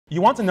You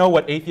want to know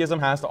what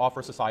atheism has to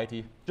offer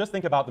society? Just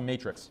think about the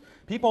Matrix.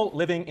 People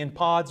living in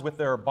pods with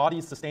their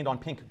bodies sustained on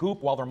pink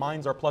goop while their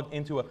minds are plugged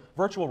into a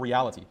virtual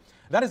reality.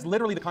 That is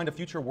literally the kind of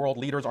future world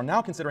leaders are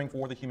now considering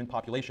for the human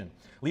population.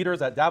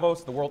 Leaders at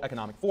Davos, the World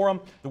Economic Forum,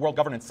 the World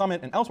Governance Summit,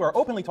 and elsewhere are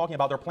openly talking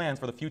about their plans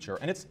for the future,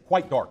 and it's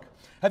quite dark.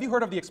 Have you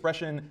heard of the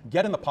expression,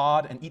 get in the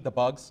pod and eat the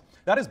bugs?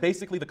 That is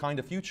basically the kind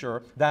of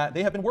future that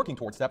they have been working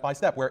towards step by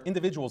step, where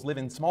individuals live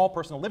in small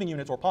personal living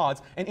units or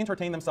pods and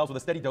entertain themselves with a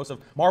steady dose of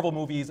Marvel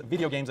movies,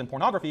 video games, and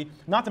pornography,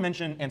 not to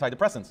mention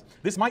antidepressants.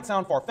 This might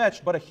sound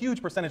far-fetched, but a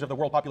huge percentage of the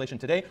world population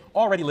today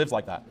already lives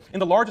like that. In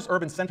the largest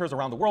urban centers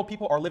around the world,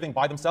 people are living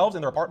by themselves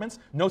in their apartments,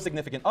 no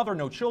significant other,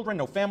 no children,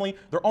 no family.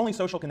 Their only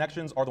social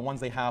connections are the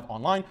ones they have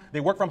online. They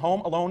work from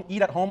home alone,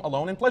 eat at home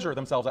alone, and pleasure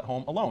themselves at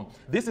home alone.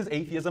 This is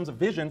atheism's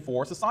vision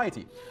for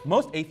society.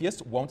 Most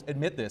atheists won't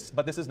admit this,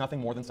 but this is nothing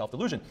more than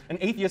self-delusion. An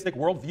atheistic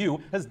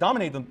worldview has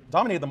dominated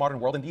the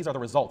modern world, and these are the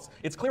results.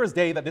 It's clear as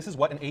day that this is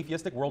what an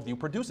atheistic worldview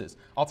produces.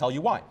 I'll tell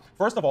you why.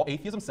 First of all,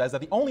 atheism says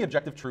that the only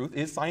objective truth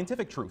is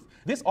scientific truth.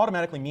 This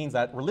automatically means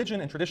that religion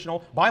and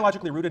traditional,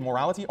 biologically rooted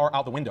morality are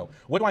out the window.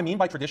 What do I mean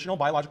by traditional,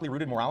 biologically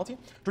rooted morality?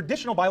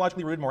 Traditional, biologically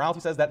rooted morality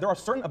says that there are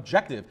certain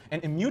objective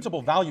and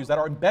immutable values that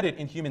are embedded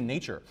in human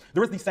nature.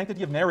 There is the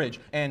sanctity of marriage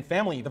and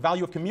family, the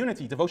value of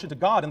community, devotion to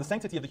God, and the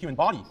sanctity of the human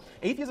body.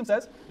 Atheism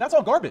says that's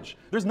all garbage.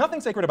 There's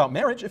nothing sacred about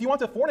marriage. If you want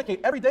to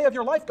fornicate every day of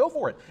your life, go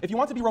for it. If you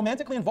want to be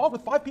romantically involved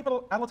with 5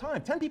 people at a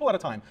time, 10 people at a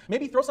time,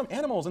 maybe throw some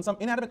animals and some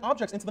inanimate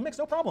objects into the mix,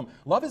 no problem.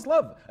 Love is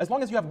love. As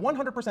long as you have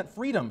 100%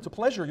 freedom to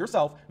pleasure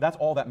yourself, that's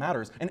all that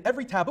matters. And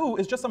every taboo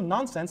is just some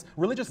nonsense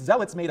religious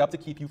zealots made up to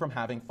keep you from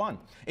having fun.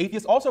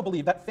 Atheists also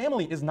believe that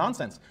family is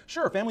nonsense.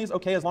 Sure, family is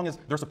okay as long as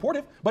they're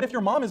supportive, but if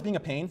your mom is being a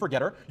pain,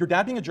 forget her. Your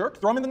dad being a jerk,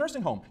 throw him in the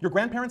nursing home. Your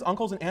grandparents,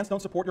 uncles, and aunts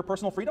don't support your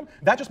personal freedom,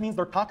 that just means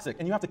they're toxic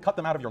and you have to cut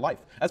them out of your life.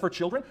 As for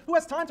children, who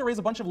has time to raise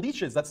a bunch of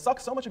leeches that suck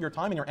so much of your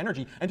time and your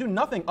energy and do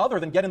nothing other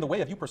than get in the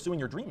way of you pursuing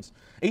your dreams?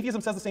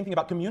 Atheism says the same thing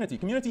about community.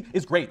 Community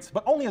is great,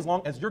 but only as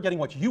long as you're getting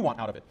what you want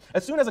out of it.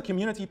 As soon as a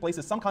community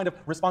places some kind of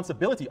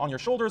responsibility on your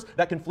shoulders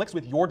that conflicts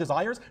with your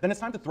desires, then it's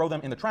time to throw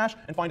them in the trash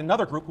and find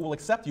another group who will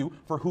accept you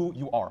for who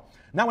you are.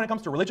 Now, when it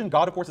comes to religion,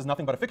 God, of course, is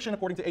nothing but a fiction,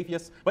 according to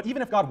atheists. But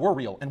even if God were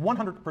real and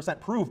 100%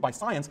 proved by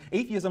science,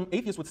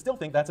 atheists would still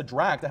think that's a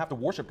drag to have to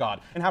worship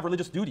God and have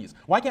religious duties.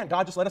 Why can't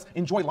God just let us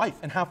enjoy life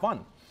and have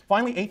fun?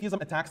 Finally, atheism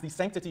attacks the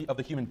sanctity of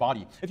the human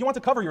body. If you want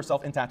to cover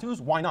yourself in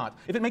tattoos, why not?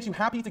 If it makes you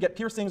happy to get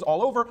piercings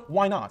all over,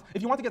 why not?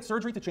 If you want to get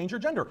surgery to change your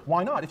gender,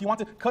 why not? If you want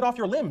to cut off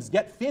your limbs,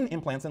 get fin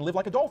implants, and live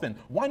like a dolphin,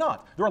 why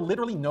not? There are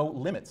literally no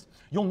limits.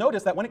 You'll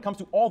notice that when it comes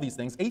to all these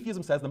things,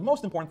 atheism says the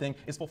most important thing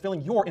is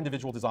fulfilling your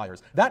individual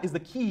desires. That is the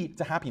key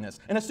to happiness.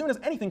 And as soon as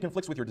anything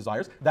conflicts with your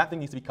desires, that thing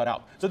needs to be cut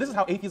out. So this is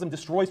how atheism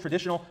destroys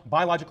traditional,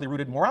 biologically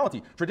rooted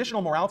morality.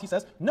 Traditional morality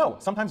says, no,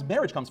 sometimes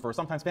marriage comes first,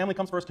 sometimes family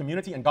comes first,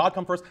 community and God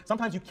come first.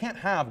 Sometimes you can't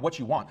have what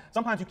you want.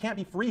 Sometimes you can't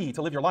be free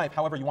to live your life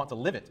however you want to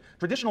live it.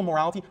 Traditional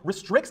morality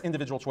restricts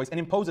individual choice and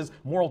imposes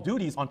moral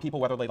duties on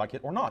people whether they like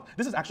it or not.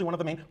 This is actually one of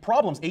the main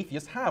problems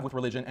atheists have with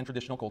religion and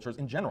traditional cultures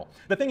in general.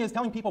 The thing is,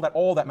 telling people that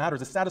all that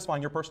matters is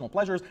satisfying your personal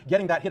pleasures,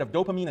 getting that hit of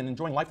dopamine and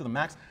enjoying life to the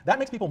max, that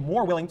makes people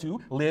more willing to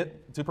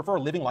prefer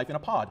living life in a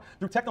pod.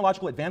 Through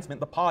technological advancement,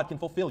 the pod can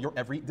fulfill your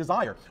every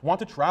desire. Want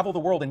to travel the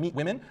world and meet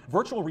women?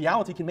 Virtual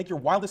reality can make your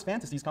wildest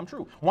fantasies come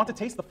true. Want to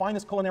taste the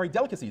finest culinary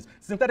delicacies?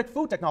 Synthetic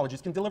food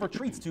technologies can deliver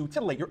treats to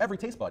titillate your every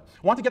taste bud.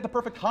 Want to get the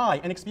perfect high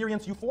and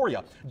experience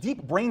euphoria?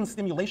 Deep brain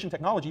stimulation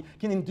technology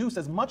can induce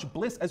as much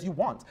bliss as you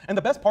want. And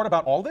the best part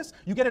about all this,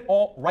 you get it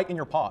all right in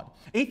your pod.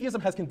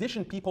 Atheism has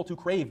conditioned people to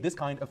crave this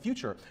kind of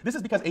future. This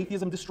is because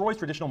atheism destroys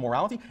traditional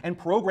morality and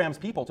programs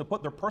people to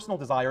put their personal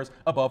desires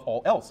above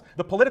all else.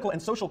 The political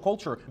and social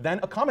culture then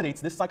accommodates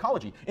this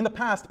psychology. In the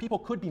past, people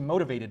could be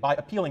motivated by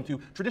appealing to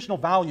traditional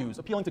values,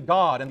 appealing to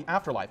God and the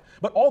afterlife.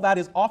 But all that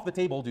is off the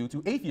table due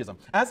to atheism.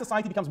 As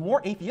society becomes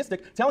more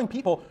atheistic, telling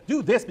people,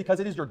 do this because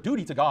it is your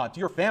duty to God, to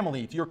your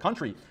family, to your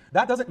country,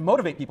 that doesn't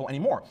motivate people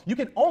anymore. You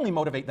can only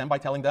motivate them by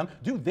telling them,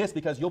 do this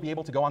because you'll be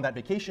able to go on that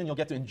vacation, you'll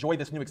get to enjoy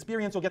this new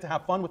experience, you'll get to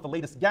have fun with the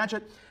latest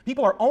gadget.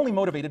 People are only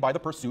motivated by the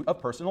pursuit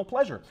of personal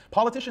pleasure.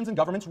 Politicians and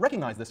governments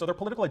recognize this, so their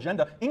political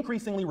agenda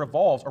increasingly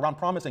revolves around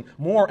promising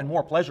more and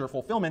more pleasure,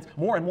 fulfillment,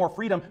 more and more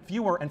freedom,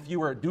 fewer and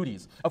fewer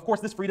duties. Of course,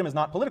 this freedom is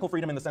not political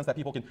freedom in the sense that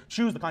people can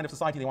choose the kind of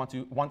society they want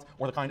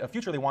or the kind of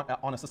future they want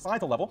on a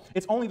societal level.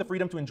 It's only the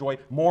freedom to enjoy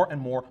more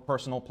and more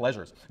personal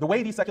pleasures. The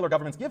way these secular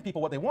governments give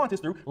people what they want is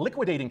through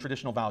liquidating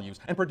traditional values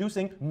and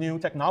producing new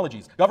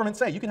technologies. Governments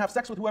say you can have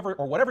sex with whoever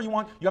or whatever you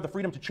want, you have the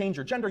freedom to change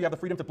your gender, you have the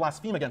freedom to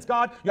blaspheme against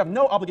God, you have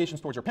no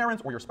obligations towards your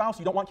parents or your spouse,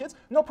 you don't want kids,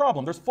 no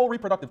problem. There's full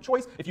reproductive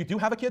choice. If you do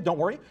have a kid, don't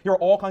worry. Here are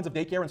all kinds of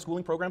daycare and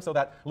schooling programs so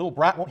that little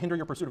brat won't hinder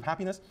your pursuit of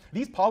happiness.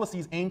 These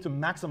policies aim to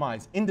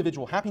maximize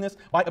individual happiness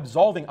by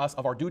absolving us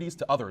of our duties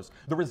to others.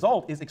 The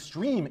result is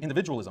extreme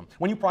individualism.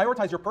 When you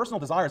prioritize your personal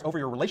desires over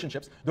your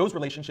relationships, those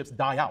relationships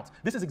die out.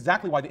 This is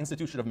exactly why the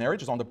institution of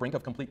marriage is on the brink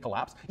of complete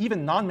collapse.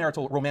 Even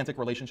non-marital romantic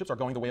relationships are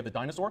going the way of the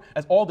dinosaur,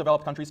 as all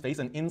developed countries face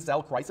an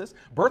incel crisis.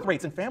 Birth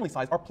rates and family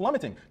size are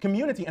plummeting.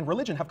 Community and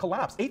religion have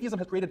collapsed. Atheism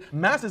has created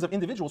masses of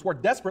individuals who are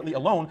desperately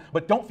alone,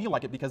 but don't feel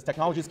like it because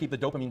technologies keep the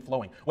dopamine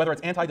flowing. Whether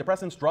it's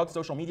antidepressants, drugs,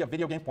 social media,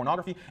 video games,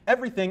 pornography,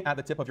 everything at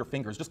the tip of your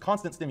fingers, just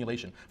constant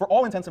stimulation. For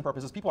all intents and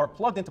purposes, people are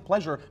plugged into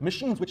pleasure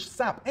machines which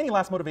sap any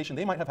last motivation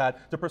they might have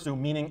had to pursue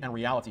meaning and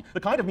reality. The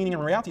kind of meaning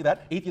and reality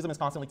that atheism is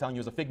constantly telling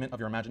you is a figment of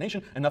your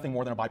imagination and nothing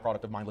more than a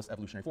byproduct of mindless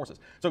evolutionary forces.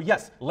 So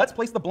yes, let's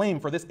place the blame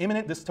for this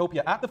imminent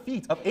dystopia at the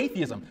feet of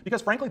atheism,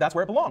 because frankly, that's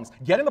where it belongs.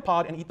 Get in the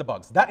pod and eat the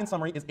bugs. That, in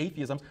summary, is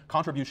atheism's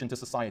contribution to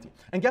society.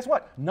 And guess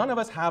what? None of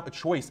us have a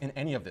choice in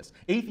any of this.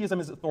 Atheism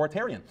is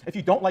authoritarian. If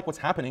you don't like what's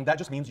happening, that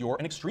just means you're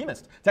an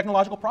extremist.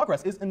 Technological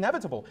progress is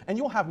inevitable, and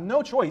you'll have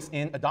no choice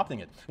in adopting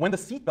it. When the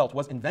seatbelt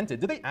was invented,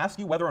 did they ask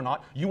you whether or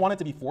not you wanted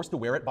to be forced to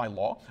wear it by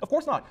law? Of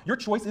course not. Your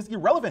choice is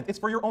irrelevant. It's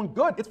for your own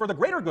good. It's for the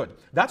greater good.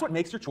 That's what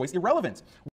makes your choice irrelevant.